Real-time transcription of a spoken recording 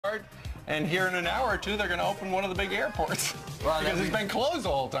And here in an hour or two, they're going to open one of the big airports because it's been closed the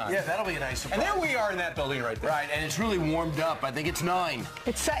whole time. Yeah, that'll be a nice surprise. And there we are in that building right there. Right, and it's really warmed up. I think it's 9.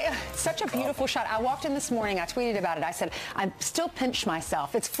 It's such a beautiful shot. I walked in this morning. I tweeted about it. I said, I still pinch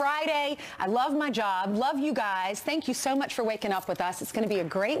myself. It's Friday. I love my job. Love you guys. Thank you so much for waking up with us. It's going to be a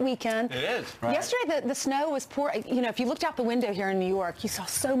great weekend. It is. Right. Yesterday, the snow was poor. You know, if you looked out the window here in New York, you saw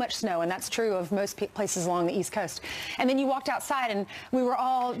so much snow, and that's true of most places along the East Coast. And then you walked outside, and we were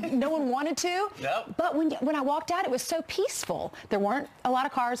all, no one wanted to. Nope. But when I walked out, it was so peaceful. There weren't a lot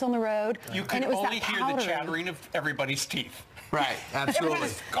of cars on the road. You could only hear the chattering of everybody's teeth. Right, absolutely. It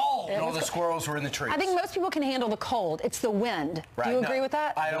was cold. And all the squirrels were in the trees. I think most people can handle the cold. It's the wind. Right. Do you agree with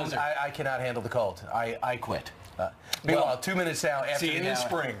that? I cannot handle the cold. I quit. Meanwhile, 2 minutes now after see you in the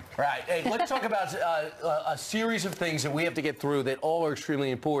spring. Right. Hey, let's talk about a series of things that we have to get through that all are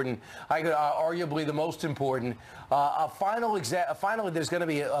extremely important. Arguably the most important. Finally, there's going to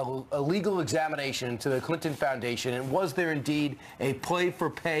be a legal examination into the Clinton Foundation. And was there indeed a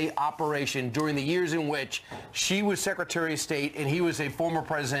play-for-pay operation during the years in which she was Secretary of State and he was a former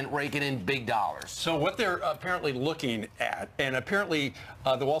president raking in big dollars? So what they're apparently looking at, and apparently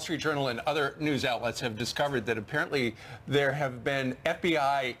the Wall Street Journal and other news outlets have discovered that apparently there have been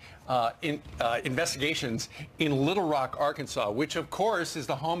FBI investigations in Little Rock, Arkansas, which of course is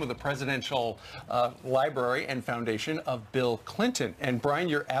the home of the presidential library and foundation of Bill Clinton. And Brian,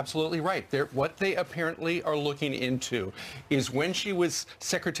 you're absolutely right. What they apparently are looking into is when she was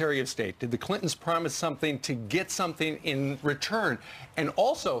Secretary of State, did the Clintons promise something to get something in return? And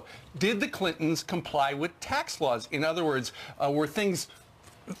also, did the Clintons comply with tax laws? In other words, were things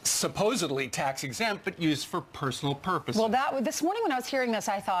supposedly tax exempt, but used for personal purposes. Well, this morning when I was hearing this,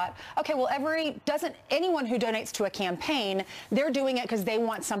 I thought, okay, well, doesn't anyone who donates to a campaign, they're doing it because they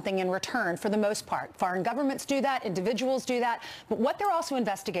want something in return for the most part. Foreign governments do that, individuals do that. But what they're also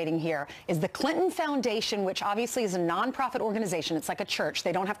investigating here is the Clinton Foundation, which obviously is a nonprofit organization. It's like a church.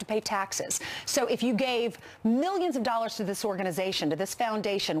 They don't have to pay taxes. So if you gave millions of dollars to this organization, to this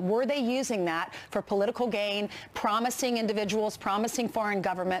foundation, were they using that for political gain, promising individuals, promising foreign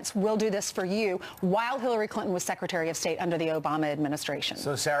governments, we'll do this for you, while Hillary Clinton was Secretary of State under the Obama administration?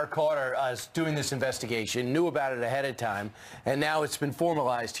 So Sarah Carter is doing this investigation, knew about it ahead of time, and now it's been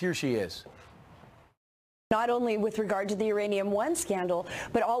formalized. Here she is. Not only with regard to the Uranium One scandal,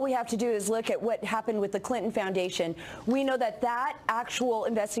 but all we have to do is look at what happened with the Clinton Foundation. We know that that actual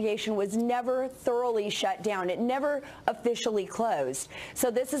investigation was never thoroughly shut down. It never officially closed. So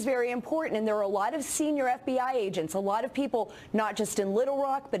this is very important, and there are a lot of senior FBI agents, a lot of people, not just in Little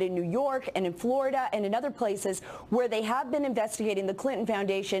Rock, but in New York and in Florida and in other places where they have been investigating the Clinton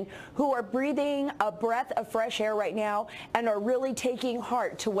Foundation, who are breathing a breath of fresh air right now and are really taking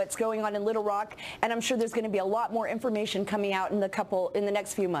heart to what's going on in Little Rock. And I'm sure there's going to be a lot more information coming out in the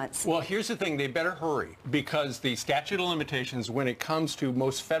next few months. Well, here's the thing. They better hurry, because the statute of limitations when it comes to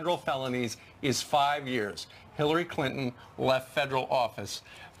most federal felonies is 5 years. Hillary Clinton left federal office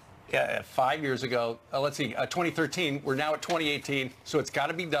 5 years ago. Let's see, 2013. We're now at 2018, so it's got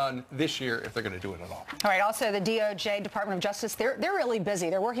to be done this year if they're going to do it at all. All right. Also, the DOJ, Department of Justice, they're really busy.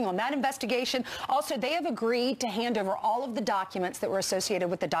 They're working on that investigation. Also, they have agreed to hand over all of the documents that were associated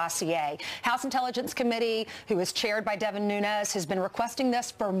with the dossier. House Intelligence Committee, who is chaired by Devin Nunes, has been requesting this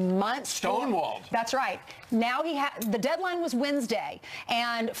for months. Stonewalled. That's right. Now the deadline was Wednesday,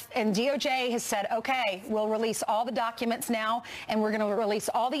 and DOJ has said, okay, we'll release all the documents now, and we're going to release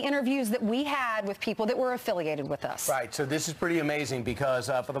all the interviews that we had with people that were affiliated with us. Right. So this is pretty amazing because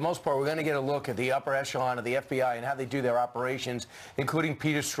for the most part, we're going to get a look at the upper echelon of the FBI and how they do their operations, including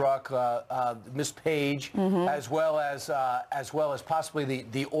Peter Strzok, Miss Page, as well as possibly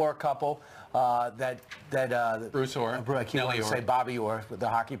the Orr couple. Bruce Orr. I keep wanting to say Bobby Orr, the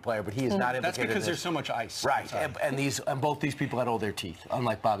hockey player, but he is not implicated. That's because there's so much ice. Right. And both these people had all their teeth,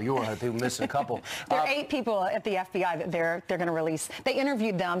 unlike Bobby Orr. They missed a couple. There are 8 people at the FBI that they're going to release. They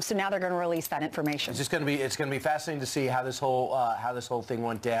interviewed them, so now they're going to release that information. It's going to be fascinating to see how this whole thing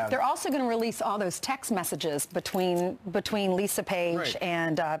went down. They're also going to release all those text messages between Lisa Page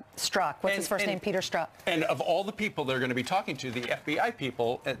and Strzok. What's his first name? Peter Strzok. And of all the people they're going to be talking to, the FBI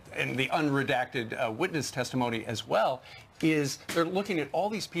people and the unredacted witness testimony as well, is they're looking at all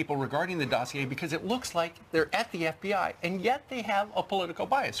these people regarding the dossier because it looks like they're at the FBI, and yet they have a political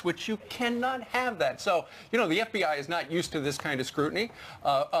bias, which you cannot have that. So, you know, the FBI is not used to this kind of scrutiny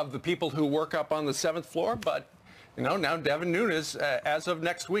of the people who work up on the 7th floor, but you know, now Devin Nunes, as of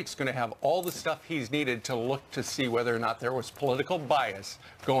next week, is going to have all the stuff he's needed to look to see whether or not there was political bias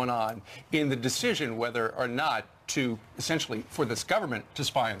going on in the decision whether or not to essentially for this government to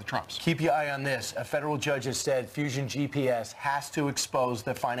spy on the Trumps. Keep your eye on this. A federal judge has said Fusion GPS has to expose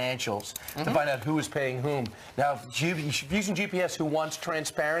the financials to find out who is paying whom. Now, Fusion GPS, who wants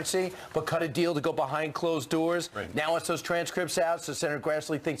transparency but cut a deal to go behind closed doors, now wants those transcripts out, so Senator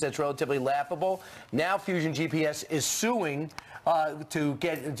Grassley thinks that's relatively laughable. Now Fusion GPS is suing appealing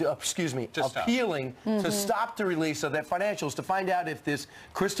to stop the release of their financials to find out if this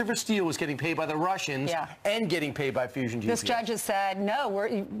Christopher Steele was getting paid by the Russians and getting paid by Fusion GPS. This judge has said no.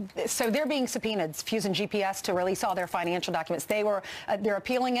 So they're being subpoenaed, Fusion GPS, to release all their financial documents. They're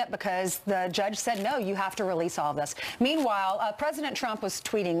appealing it because the judge said no, you have to release all of this. Meanwhile, President Trump was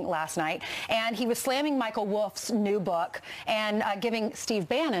tweeting last night, and he was slamming Michael Wolff's new book and giving Steve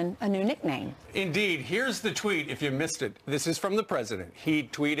Bannon a new nickname. Indeed. Here's the tweet if you missed it. This is from the president. He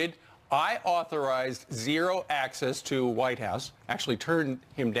tweeted, I authorized zero access to White House, actually turned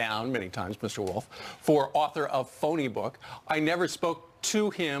him down many times, Mr. Wolff, for author of phony book. I never spoke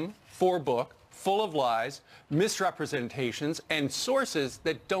to him for book, full of lies, misrepresentations, and sources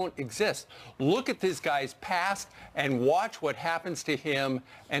that don't exist. Look at this guy's past and watch what happens to him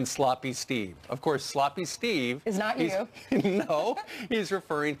and Sloppy Steve. Of course, Sloppy Steve is not you. No, he's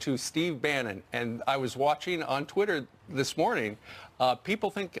referring to Steve Bannon. And I was watching on Twitter this morning, people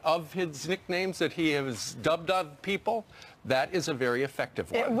think of his nicknames that he has dubbed of people. That is a very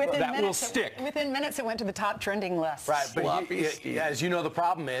effective one. That will stick. Within minutes, it went to the top trending list. Right, but as you know, the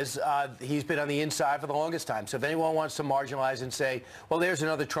problem is he's been on the inside for the longest time. So if anyone wants to marginalize and say, well, there's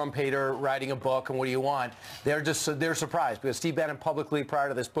another Trump hater writing a book, and what do you want? They're surprised because Steve Bannon publicly, prior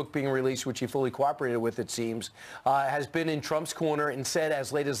to this book being released, which he fully cooperated with, it seems, has been in Trump's corner and said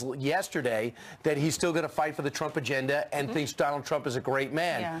as late as yesterday that he's still going to fight for the Trump agenda and thinks Donald Trump is a great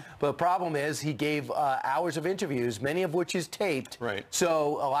man. Yeah. But the problem is he gave hours of interviews, many of which is taped. Right.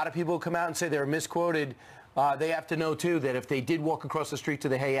 So a lot of people come out and say they're misquoted. They have to know, too, that if they did walk across the street to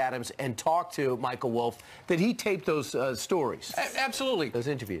the Hay Adams and talk to Michael Wolff, that he taped those stories. Absolutely. Those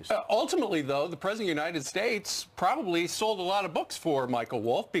interviews. Ultimately, though, the President of the United States probably sold a lot of books for Michael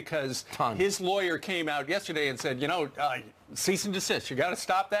Wolff because his lawyer came out yesterday and said, you know, cease and desist. You got to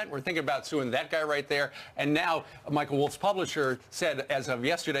stop that. We're thinking about suing that guy right there. And now Michael Wolff's publisher said as of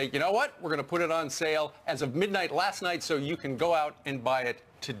yesterday, you know what? We're going to put it on sale as of midnight last night so you can go out and buy it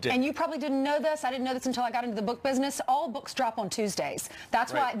today. And you probably didn't know this. I didn't know this until I got into the book business. All books drop on Tuesdays.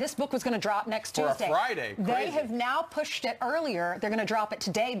 That's why this book was going to drop next Tuesday. For a Friday. Crazy. They have now pushed it earlier. They're going to drop it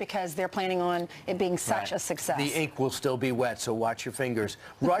today because they're planning on it being such a success. The ink will still be wet, so watch your fingers.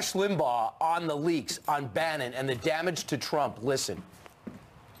 Rush Limbaugh on the leaks on Bannon and the damage to Trump. Listen.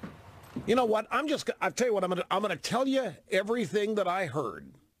 You know what? I'll tell you what, I'm going to tell you everything that I heard,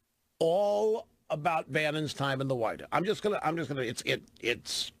 all about Bannon's time in the White House. I'm just gonna.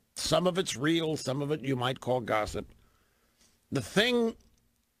 It's some of it's real, some of it you might call gossip. The thing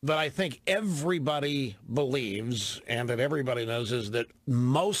that I think everybody believes and that everybody knows is that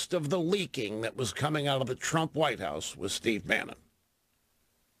most of the leaking that was coming out of the Trump White House was Steve Bannon.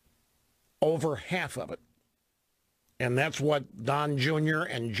 Over half of it. And that's what Don Jr.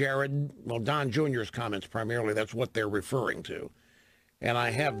 and Jared, well, Don Jr.'s comments primarily, that's what they're referring to. And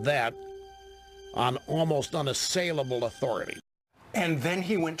I have that on almost unassailable authority. And then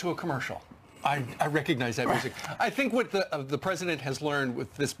he went to a commercial. I recognize that music. I think what the president has learned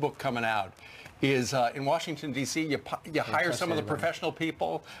with this book coming out is in Washington, D.C., you hire some of the professional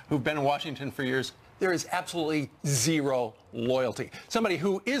people who've been in Washington for years. There is absolutely zero loyalty. Somebody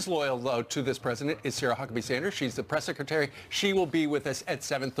who is loyal, though, to this president is Sarah Huckabee Sanders. She's the press secretary. She will be with us at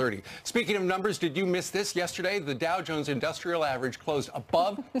 7:30. Speaking of numbers, did you miss this? Yesterday, the Dow Jones Industrial Average closed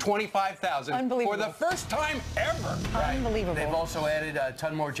above 25,000 for the first time ever. Unbelievable. They've also added a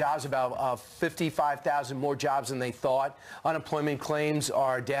ton more jobs, about 55,000 more jobs than they thought. Unemployment claims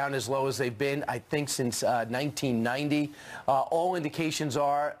are down as low as they've been, I think, since 1990. All indications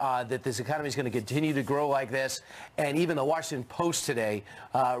are that this economy is going to continue to grow like this. And even the Washington Post today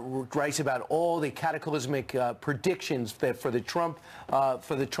writes about all the cataclysmic predictions that for the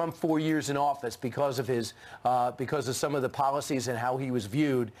Trump 4 years in office because of some of the policies and how he was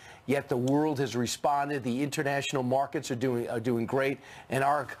viewed. Yet the world has responded. The international markets are doing great, and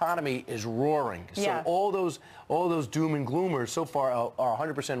our economy is roaring. So all those doom and gloomers so far are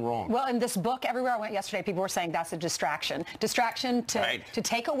 100% wrong. Well, in this book, everywhere I went yesterday, people were saying that's a distraction to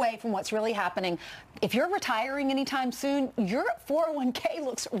take away from what's really happening. If you're retiring anytime soon, your 401k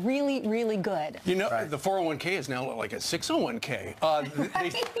looks really, really good. You know, the 401k is now like a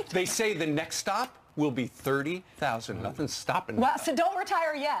 601k. They say the next stop will be 30,000. Nothing's stopping. Well, so don't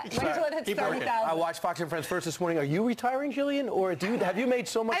retire yet. Wait until it hits Keep working. 30,000. I watched Fox and Friends First this morning. Are you retiring, Jillian, or have you made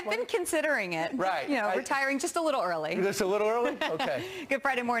so much I've money? been considering it. Right. You know, retiring just a little early. Just a little early? Okay. Good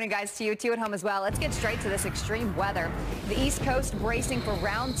Friday morning, guys, to you at home as well. Let's get straight to this extreme weather. The East Coast bracing for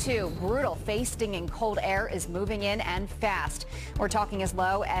round 2. Brutal face-stinging cold air is moving in and fast. We're talking as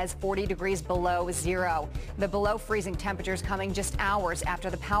low as 40 degrees below zero. The below freezing temperatures coming just hours after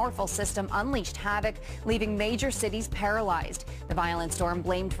the powerful system unleashed havoc, leaving major cities paralyzed. The violent storm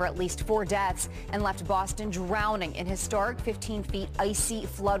blamed for at least 4 deaths and left Boston drowning in historic 15 feet icy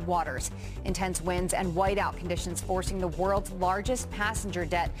floodwaters. Intense winds and whiteout conditions forcing the world's largest passenger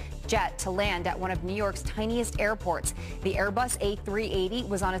jet to land at one of New York's tiniest airports. The Airbus A380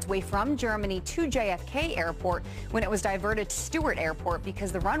 was on its way from Germany to JFK Airport when it was diverted to Stewart Airport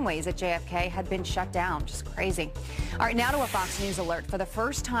because the runways at JFK had been shut down. Just crazy. All right, now to a Fox News alert. For the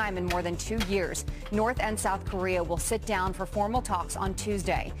first time in more than 2 years, North and South Korea will sit down for formal talks on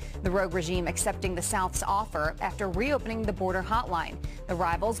Tuesday. The rogue regime accepting the South's offer after reopening the border hotline. The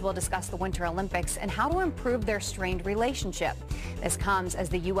rivals will discuss the Winter Olympics and how to improve their strained relationship. This comes as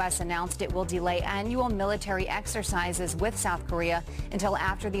the U.S. announced it will delay annual military exercises with South Korea until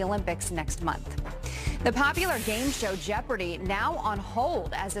after the Olympics next month. The popular game show Jeopardy now on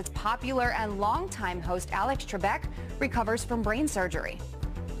hold as its popular and longtime host Alex Trebek recovers from brain surgery.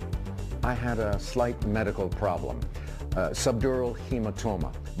 I had a slight medical problem, subdural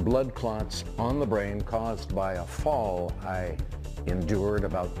hematoma, blood clots on the brain caused by a fall I endured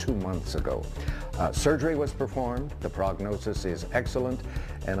about 2 months ago. Surgery was performed, the prognosis is excellent,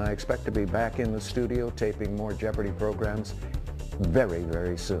 and I expect to be back in the studio taping more Jeopardy programs very,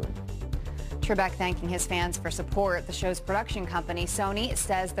 very soon. Trebek thanking his fans for support. The show's production company, Sony,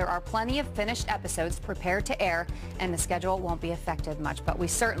 says there are plenty of finished episodes prepared to air, and the schedule won't be affected much, but we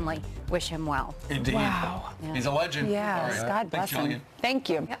certainly wish him well. Indeed. Wow. Yeah. He's a legend. Yes, All right. God bless Thanks, him. Jillian. Thank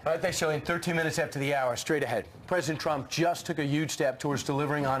you. All right, thanks, Jillian. 13 minutes after the hour, straight ahead. President Trump just took a huge step towards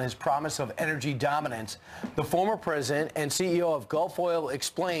delivering on his promise of energy dominance. The former president and CEO of Gulf Oil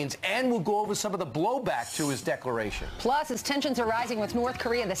explains, and we'll go over some of the blowback to his declaration. Plus, as tensions are rising with North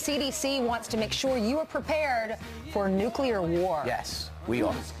Korea, the CDC wants to make sure you are prepared for nuclear war. Yes, we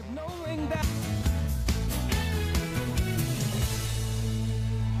are.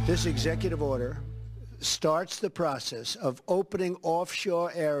 This executive order starts the process of opening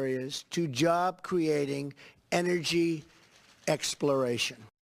offshore areas to job-creating energy exploration.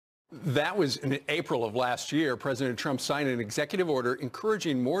 That was in April of last year. President Trump signed an executive order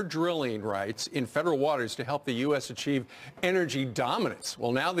encouraging more drilling rights in federal waters to help the U.S. achieve energy dominance.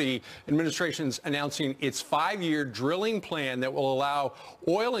 Well, now the administration's announcing its 5-year drilling plan that will allow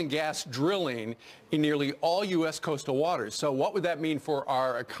oil and gas drilling in nearly all U.S. coastal waters. So what would that mean for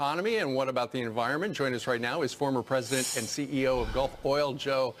our economy, and what about the environment? Joining us right now is former president and CEO of Gulf Oil,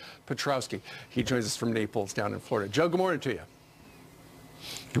 Joe Petrowski. He joins us from Naples down in Florida. Joe, good morning to you.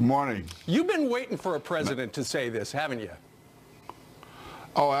 Good morning. You've been waiting for a president to say this, haven't you?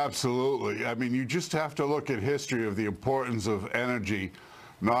 Oh, absolutely. I mean, you just have to look at history of the importance of energy,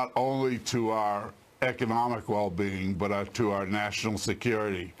 not only to our economic well-being, but to our national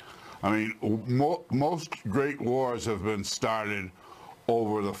security. I mean, most great wars have been started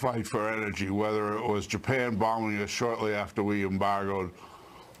over the fight for energy, whether it was Japan bombing us shortly after we embargoed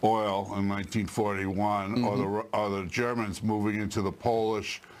oil in 1941, or the Germans moving into the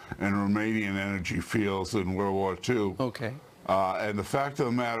Polish and Romanian energy fields in World War II. Okay. And the fact of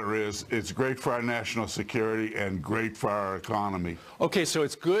the matter is, it's great for our national security and great for our economy. Okay, so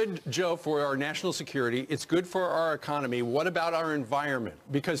it's good, Joe, for our national security. It's good for our economy. What about our environment?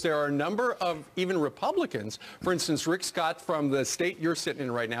 Because there are a number of even Republicans, for instance, Rick Scott from the state you're sitting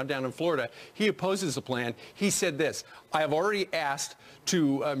in right now, down in Florida, he opposes the plan. He said this: I have already asked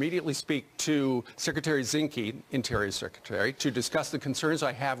to immediately speak to Secretary Zinke, Interior Secretary, to discuss the concerns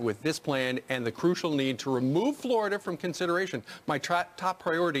I have with this plan and the crucial need to remove Florida from consideration. My top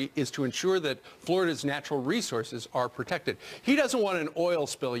priority is to ensure that Florida's natural resources are protected. He doesn't want an oil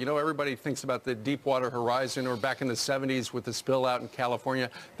spill. You know, everybody thinks about the Deepwater Horizon, or back in the 70s with the spill out in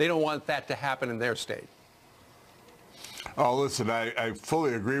California. They don't want that to happen in their state. Oh, listen, I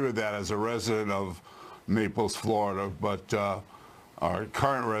fully agree with that as a resident of Naples, Florida, but our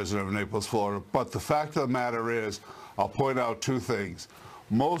current resident of Naples, Florida. But the fact of the matter is, I'll point out two things.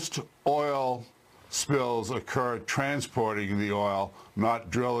 Most oil spills occur transporting the oil, not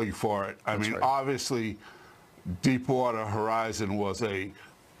drilling for it. I mean, obviously, Deepwater Horizon was a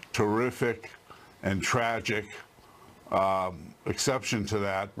terrific and tragic exception to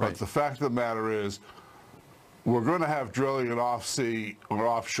that. But the fact of the matter is, we're going to have drilling in off-sea or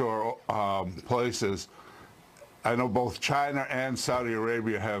offshore places. I know both China and Saudi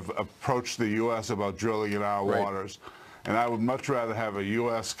Arabia have approached the U.S. about drilling in our waters, and I would much rather have a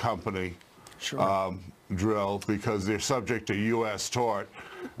U.S. company drill because they're subject to U.S. tort.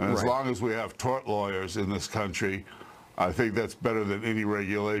 And as long as we have tort lawyers in this country, I think that's better than any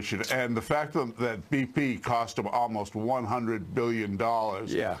regulation. And the fact that BP cost them almost $100 billion,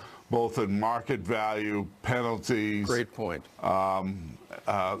 both in market value, penalties. Great point.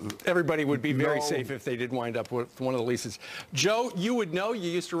 Everybody would be very safe if they did wind up with one of the leases. Joe, you would know. You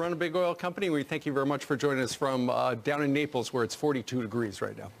used to run a big oil company. We thank you very much for joining us from down in Naples, where it's 42 degrees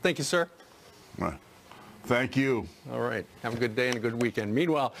right now. Thank you, sir. Thank you. All right. Have a good day and a good weekend.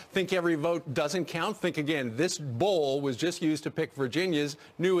 Meanwhile, think every vote doesn't count? Think again. This bowl was just used to pick Virginia's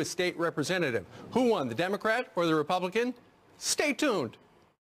newest state representative. Who won, the Democrat or the Republican? Stay tuned.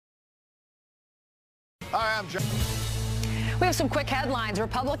 Hi, I'm John. We have some quick headlines.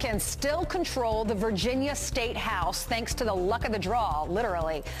 Republicans still control the Virginia State House thanks to the luck of the draw,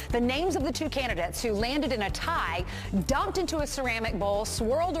 literally. The names of the two candidates who landed in a tie dumped into a ceramic bowl,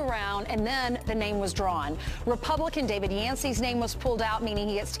 swirled around, and then the name was drawn. Republican David Yancey's name was pulled out, meaning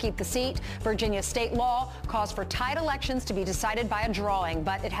he gets to keep the seat. Virginia state law calls for tied elections to be decided by a drawing,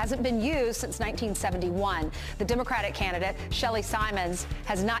 but it hasn't been used since 1971. The Democratic candidate, Shelley Simons,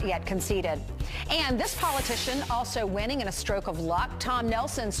 has not yet conceded. And this politician also winning in a stroke of luck. Tom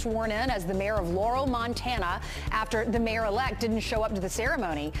Nelson sworn in as the mayor of Laurel, Montana, after the mayor-elect didn't show up to the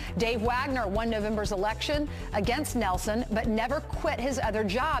ceremony. Dave Wagner won November's election against Nelson, but never quit his other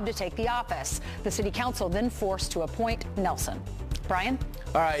job to take the office. The city council then forced to appoint Nelson. Brian?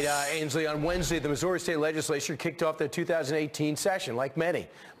 All right, Ainsley, on Wednesday, the Missouri State Legislature kicked off the 2018 session, like many,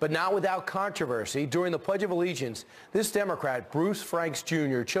 but not without controversy. During the Pledge of Allegiance, this Democrat, Bruce Franks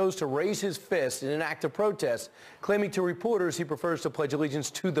Jr., chose to raise his fist in an act of protest, claiming to reporters he prefers to pledge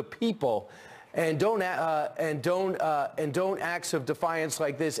allegiance to the people. And don't acts of defiance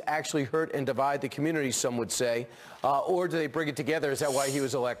like this actually hurt and divide the community, some would say, or do they bring it together? Is that why he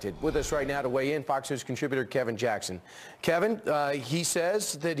was elected? With us right now to weigh in, Fox News contributor Kevin Jackson. Kevin, he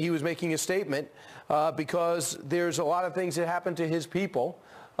says that he was making a statement because there's a lot of things that happened to his people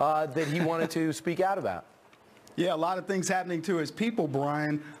that he wanted to speak out about. Yeah, a lot of things happening to his people,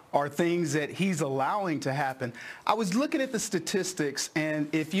 Brian, are things that he's allowing to happen. I was looking at the statistics,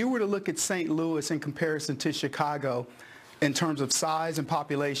 and if you were to look at St. Louis in comparison to Chicago in terms of size and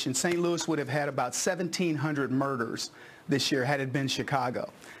population, St. Louis would have had about 1,700 murders this year had it been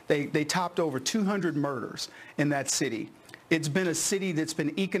Chicago. They topped over 200 murders in that city. It's been a city that's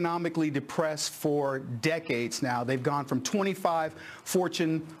been economically depressed for decades now. They've gone from 25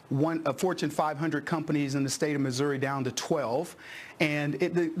 Fortune 500 companies in the state of Missouri down to 12. And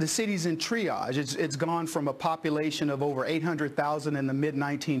the city's in triage. It's gone from a population of over 800,000 in the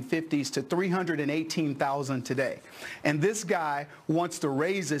mid-1950s to 318,000 today. And this guy wants to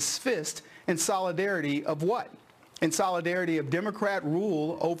raise his fist in solidarity of what? In solidarity of Democrat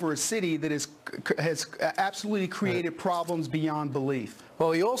rule over a city that has absolutely created problems beyond belief.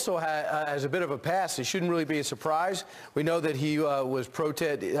 Well, he also has a bit of a past. It shouldn't really be a surprise. We know that he was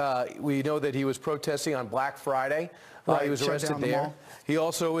protesting on Black Friday. He was arrested there. He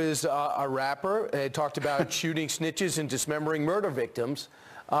also is a rapper. Talked about shooting snitches and dismembering murder victims.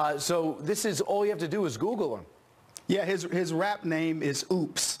 So this is all you have to do is Google him. Yeah, his rap name is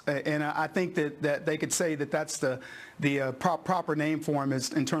Oops, and I think that they could say that that's the proper name for him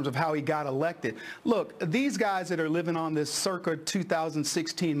in terms of how he got elected. Look, these guys that are living on this circa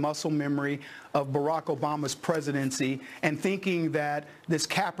 2016 muscle memory of Barack Obama's presidency and thinking that this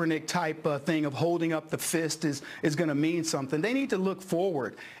Kaepernick type thing of holding up the fist is going to mean something, they need to look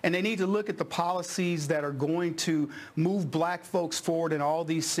forward, and they need to look at the policies that are going to move black folks forward in all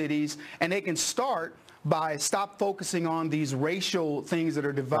these cities, and they can start by stop focusing on these racial things that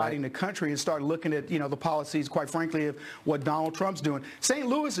are dividing the country and start looking at, the policies, quite frankly, of what Donald Trump's doing. St.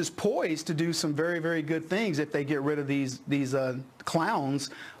 Louis is poised to do some very, very good things if they get rid of these clowns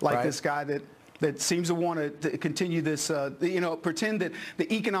like this guy that seems to want to continue this, pretend that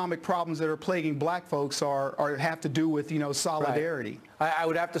the economic problems that are plaguing black folks have to do with, solidarity. I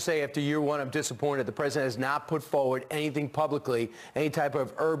would have to say after year one, I'm disappointed. The president has not put forward anything publicly, any type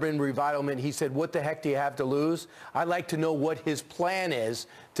of urban revitlement. He said, what the heck do you have to lose? I'd like to know what his plan is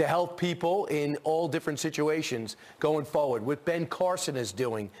to help people in all different situations going forward. What Ben Carson is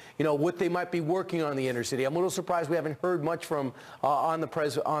doing, what they might be working on in the inner city. I'm a little surprised we haven't heard much from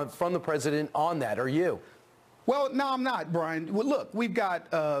the president on that. Are you? Well, no, I'm not, Brian. Well, look, we've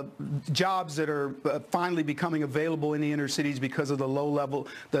got jobs that are finally becoming available in the inner cities because of the low level,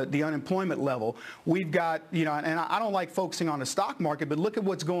 the unemployment level. We've got, you know, and I don't like focusing on the stock market, but look at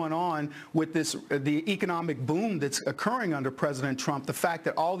what's going on with this, the economic boom that's occurring under President Trump, the fact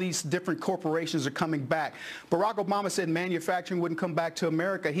that all these different corporations are coming back. Barack Obama said manufacturing wouldn't come back to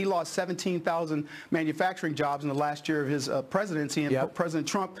America. He lost 17,000 manufacturing jobs in the last year of his presidency, and President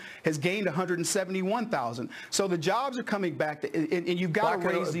Trump has gained 171,000. So the jobs are coming back, and you've got to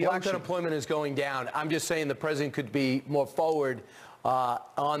raise the black unemployment is going down. I'm just saying the president could be more forward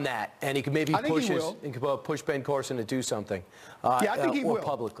on that, and he could maybe push Ben Carson to do something. Yeah, I think he will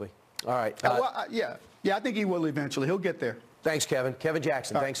publicly. All right. Yeah, I think he will eventually. He'll get there. Thanks, Kevin. Kevin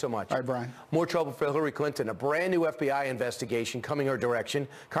Jackson, thanks so much. All right, Brian. More trouble for Hillary Clinton. A brand new FBI investigation coming her direction.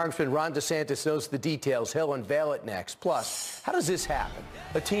 Congressman Ron DeSantis knows the details. He'll unveil it next. Plus, how does this happen?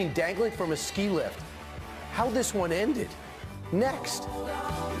 A teen dangling from a ski lift. How this one ended. Next.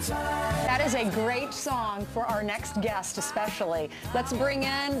 That is a great song for our next guest especially. Let's bring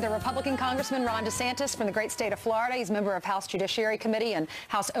in the Republican Congressman Ron DeSantis from the great state of Florida. He's a member of House Judiciary Committee and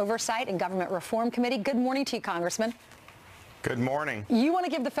House Oversight and Government Reform Committee. Good morning to you, Congressman. Good morning. You want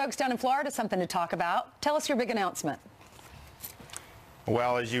to give the folks down in Florida something to talk about. Tell us your big announcement.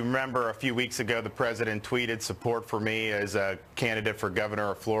 Well, as you remember, a few weeks ago, the president tweeted support for me as a candidate for governor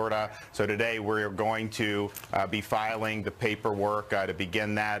of Florida. So today we're going to be filing the paperwork to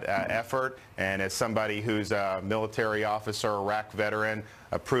begin that effort. And as somebody who's a military officer, Iraq veteran,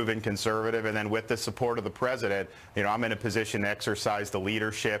 a proven conservative, and then with the support of the president, you know, I'm in a position to exercise the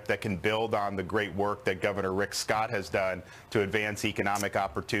leadership that can build on the great work that Governor Rick Scott has done to advance economic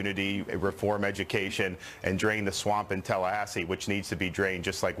opportunity, reform education, and drain the swamp in Tallahassee, which needs to be drained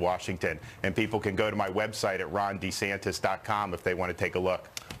just like Washington. And people can go to my website at rondesantis.com if they want to take a look.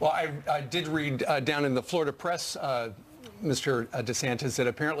 Well, I did read down in the Florida Press, Mr. DeSantis, that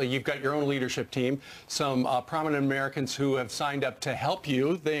apparently you've got your own leadership team, some prominent Americans who have signed up to help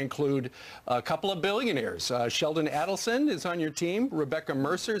you. They include a couple of billionaires. Sheldon Adelson is on your team. Rebecca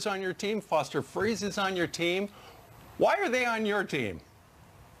Mercer is on your team. Foster Friess is on your team. Why are they on your team?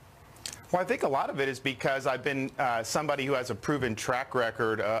 Well, I think a lot of it is because I've been somebody who has a proven track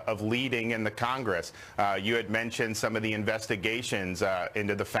record of leading in the Congress. You had mentioned some of the investigations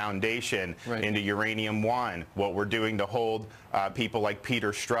into the foundation, into Uranium One, what we're doing to hold people like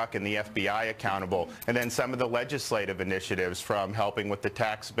Peter Strzok and the FBI accountable, and then some of the legislative initiatives from helping with the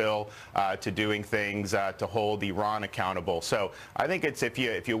tax bill to doing things to hold Iran accountable. So I think it's if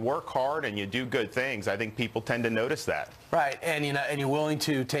you work hard and you do good things, I think people tend to notice that. Right, and you know, and you're willing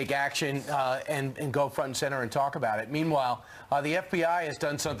to take action and go front and center and talk about it. Meanwhile, the FBI has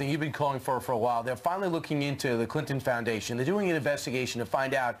done something you've been calling for a while. They're finally looking into the Clinton Foundation. They're doing an investigation to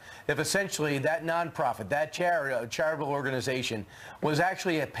find out if essentially that nonprofit, that charitable organization, was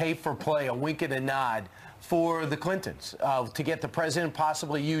actually a pay-for-play, a wink and a nod for the Clintons, to get the president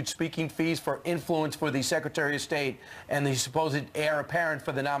possibly huge speaking fees for influence for the Secretary of State and the supposed heir apparent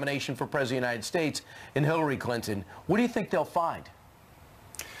for the nomination for President of the United States in Hillary Clinton. What do you think they'll find?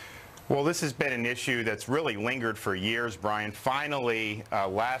 Well, this has been an issue that's really lingered for years, Brian. Finally,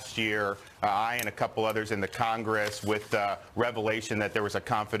 last year, I and a couple others in the Congress, with the revelation that there was a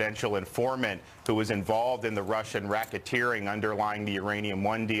confidential informant who was involved in the Russian racketeering underlying the Uranium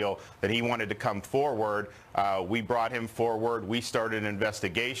One deal, that he wanted to come forward. We brought him forward. We started an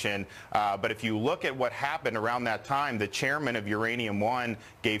investigation. But if you look at what happened around that time, the chairman of Uranium One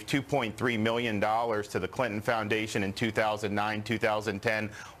gave $2.3 million to the Clinton Foundation in 2009, 2010,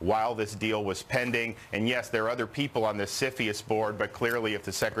 while this deal was pending. And yes, there are other people on the CFIUS board, but clearly if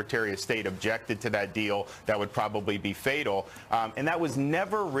the Secretary of State objected to that deal, that would probably be fatal. And that was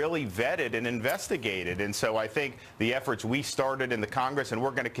never really vetted and investigated. And so I think the efforts we started in the Congress, and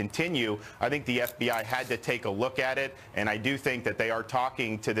we're going to continue, I think the FBI had to take a look at it, and I do think that they are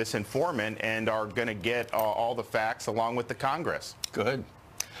talking to this informant and are going to get all the facts along with the Congress. Good.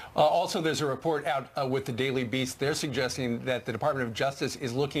 Also, there's a report out with the Daily Beast. They're suggesting that the Department of Justice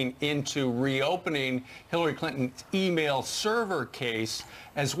is looking into reopening Hillary Clinton's email server case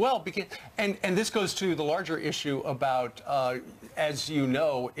as well. Because, and this goes to the larger issue about, as you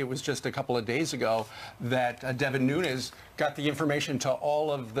know, it was just a couple of days ago that Devin Nunes got the information to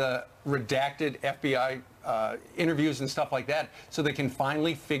all of the redacted FBI interviews and stuff like that, so they can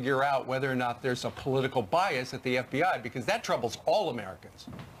finally figure out whether or not there's a political bias at the FBI, because that troubles all Americans.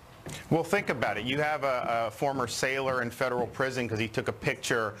 Well, think about it. You have a former sailor in federal prison because he took a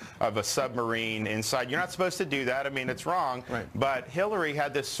picture of a submarine inside. You're not supposed to do that. I mean, it's wrong. Right. But Hillary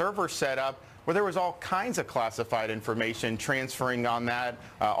had this server set up where there was all kinds of classified information transferring on that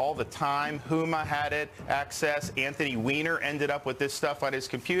all the time. Huma had it, access. Anthony Weiner ended up with this stuff on his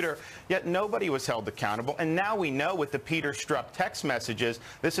computer, yet nobody was held accountable. And now we know with the Peter Strzok text messages,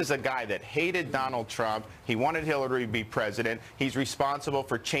 this is a guy that hated Donald Trump. He wanted Hillary to be president. He's responsible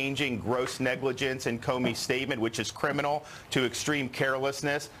for changing gross negligence in Comey's statement, which is criminal, to extreme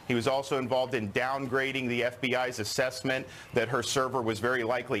carelessness. He was also involved in downgrading the FBI's assessment that her server was very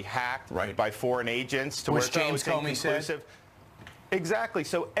likely hacked by foreign agents to where James Comey said. Exactly.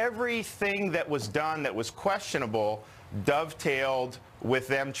 So everything that was done that was questionable dovetailed with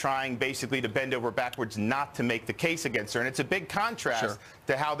them trying basically to bend over backwards not to make the case against her. And it's a big contrast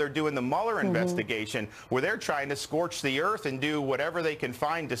to how they're doing the Mueller investigation, where they're trying to scorch the earth and do whatever they can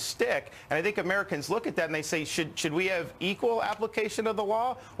find to stick. And I think Americans look at that and they say, should we have equal application of the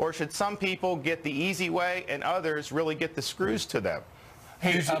law, or should some people get the easy way and others really get the screws to them?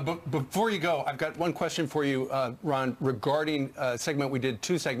 Hey, before you go, I've got one question for you, Ron, regarding a segment we did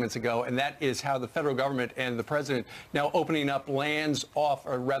 2 segments ago, and that is how the federal government and the president now opening up lands off,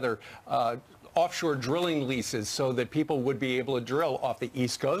 or rather, offshore drilling leases so that people would be able to drill off the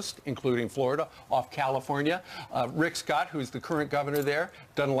East Coast, including Florida, off California. Rick Scott, who's the current governor there,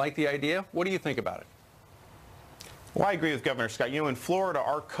 doesn't like the idea. What do you think about it? Well, I agree with Governor Scott. You know, in Florida,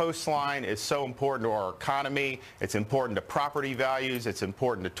 our coastline is so important to our economy. It's important to property values. It's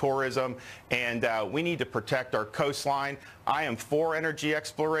important to tourism. And we need to protect our coastline. I am for energy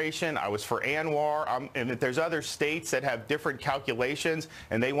exploration. I was for ANWR. And if there's other states that have different calculations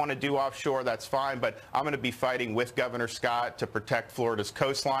and they want to do offshore, that's fine. But I'm going to be fighting with Governor Scott to protect Florida's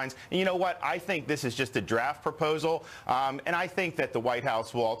coastlines. And you know what? I think this is just a draft proposal. And I think that the White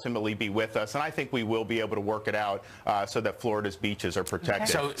House will ultimately be with us. And I think we will be able to work it out so that Florida's beaches are protected.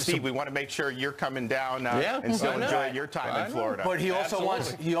 So, Steve, we want to make sure you're coming down and still enjoying your time in Florida. But he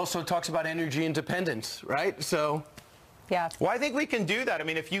also talks about energy independence, right? So. Yeah. Well, I think we can do that. I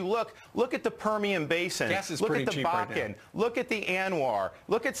mean, if you look at the Permian Basin, gas is look at the cheap Bakken, right now. Look at the ANWR,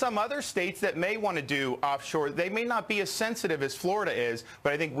 look at some other states that may want to do offshore. They may not be as sensitive as Florida is,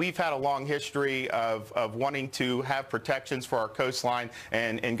 but I think we've had a long history of wanting to have protections for our coastline,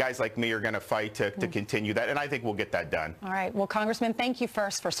 and guys like me are going to fight to continue that, and I think we'll get that done. All right. Well, Congressman, thank you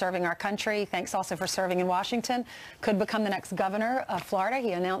first for serving our country. Thanks also for serving in Washington. Could become the next governor of Florida.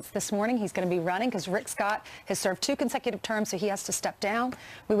 He announced this morning he's going to be running because Rick Scott has served 2 consecutive terms, so he has to step down.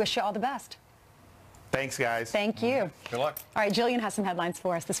 We wish you all the best. Thanks, guys. Thank you. Good luck. All right, Jillian has some headlines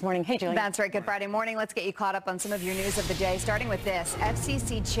for us this morning. Hey, Jillian. That's right. Good Friday morning. Let's get you caught up on some of your news of the day, starting with this.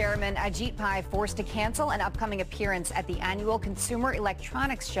 FCC Chairman Ajit Pai forced to cancel an upcoming appearance at the annual Consumer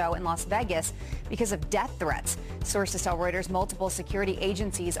Electronics Show in Las Vegas because of death threats. Sources tell Reuters multiple security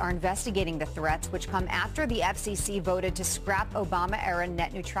agencies are investigating the threats, which come after the FCC voted to scrap Obama-era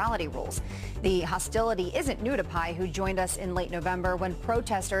net neutrality rules. The hostility isn't new to Pai, who joined us in late November when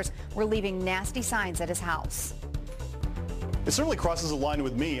protesters were leaving nasty signs at his house. It certainly crosses a line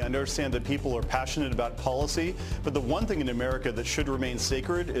with me. I understand that people are passionate about policy, but the one thing in America that should remain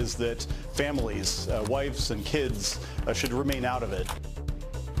sacred is that families, wives and kids should remain out of it.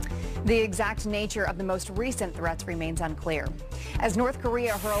 The exact nature of the most recent threats remains unclear. As North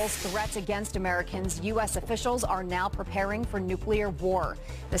Korea hurls threats against Americans, U.S. officials are now preparing for nuclear war.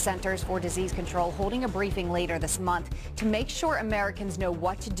 The Centers for Disease Control holding a briefing later this month to make sure Americans know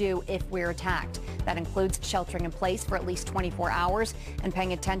what to do if we're attacked. That includes sheltering in place for at least 24 hours and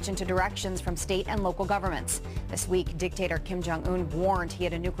paying attention to directions from state and local governments. This week, dictator Kim Jong-un warned he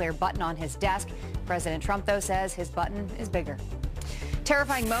had a nuclear button on his desk. President Trump, though, says his button is bigger.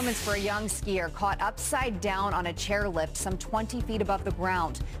 Terrifying moments for a young skier caught upside down on a chairlift some 20 feet above the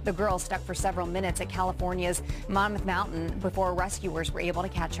ground. The girl stuck for several minutes at California's Monmouth Mountain before rescuers were able to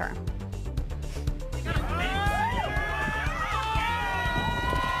catch her.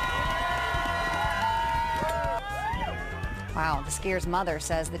 Wow, the skier's mother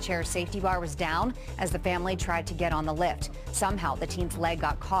says the chair's safety bar was down as the family tried to get on the lift. Somehow the teen's leg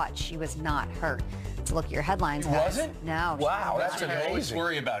got caught. She was not hurt. Let's look at your headlines, guys. Was it? No. Wow, that's what I always amazing.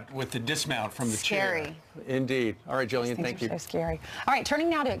 worry about with the dismount from the Scary. chair. Indeed. All right, Jillian, thank you. So scary. All right, turning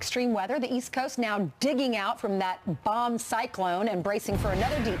now to extreme weather. The East Coast now digging out from that bomb cyclone and bracing for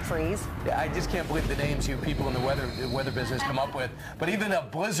another deep freeze. Yeah, I just can't believe the names you people in the weather business come up with. But even a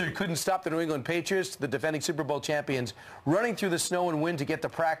blizzard couldn't stop the New England Patriots, the defending Super Bowl champions, running through the snow and wind to get to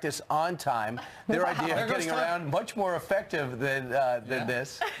practice on time. Their idea of getting around much more effective than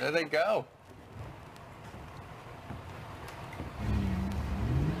this. There they go.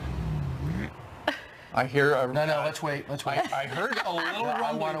 I hear a... No, let's wait. Let's wait. I heard a little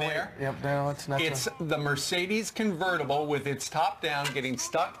rumbling there. Yep, no, it's not. It's the Mercedes convertible with its top down getting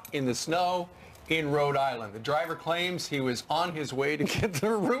stuck in the snow in Rhode Island. The driver claims he was on his way to get the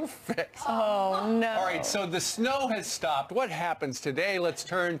roof fixed. Oh, no. All right, so the snow has stopped. What happens today? Let's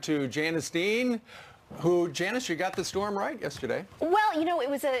turn to Janice Dean. Janice, you got the storm right yesterday. Well, you know, it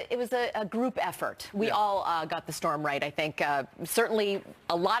was a group effort. We all got the storm right, I think. Certainly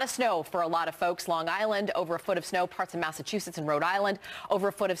a lot of snow for a lot of folks. Long Island, over a foot of snow. Parts of Massachusetts and Rhode Island, over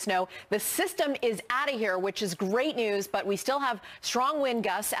a foot of snow. The system is out of here, which is great news, but we still have strong wind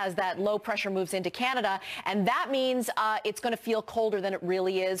gusts as that low pressure moves into Canada, and that means it's going to feel colder than it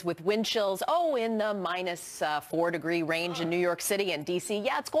really is, with wind chills, in the minus 4-degree range in New York City and D.C.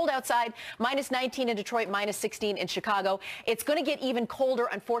 Yeah, it's cold outside. Minus 19 in Detroit, minus 16 in Chicago. It's going to get even colder,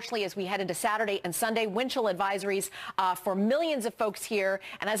 unfortunately, as we head into Saturday and Sunday. Wind chill advisories for millions of folks here.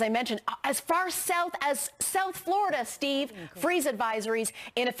 And as I mentioned, as far south as South Florida, Steve, freeze advisories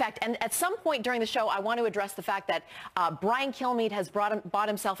in effect. And at some point during the show, I want to address the fact that Brian Kilmeade has bought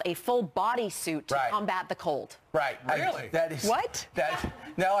himself a full body suit to combat the cold. Right. Really? That is what?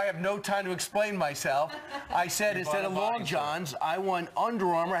 Now I have no time to explain myself. I said instead of long johns, I want Under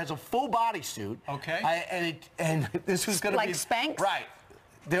Armour has a full body suit. Okay. And this was going to be like Spanx? Right.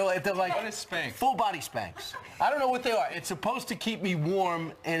 They're like what is Spanx? Full body Spanx. I don't know what they are. It's supposed to keep me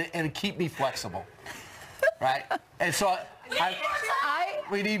warm and keep me flexible. Right? And so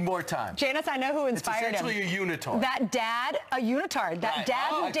we need more time. Janice, I know who inspired him. It's essentially a unitard. That dad, a unitard. That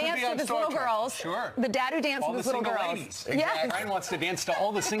dad who danced with his little girls. Sure. The dad who danced with his little girls. Ladies. Yes. Brian wants to dance to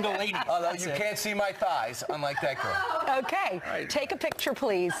all the single ladies. Although you can't see my thighs, unlike that girl. Okay. Right. Take a picture,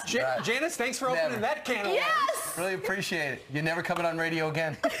 please. Janice, thanks for opening that can of worms. Yes. Really appreciate it. You're never coming on radio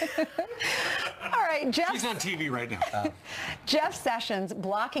again. All right, Jeff. She's on TV right now. Jeff Sessions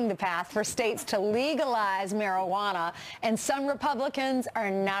blocking the path for states to legalize marijuana, and some Republicans are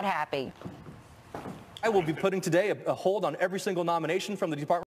not happy. I will be putting today a hold on every single nomination from the Department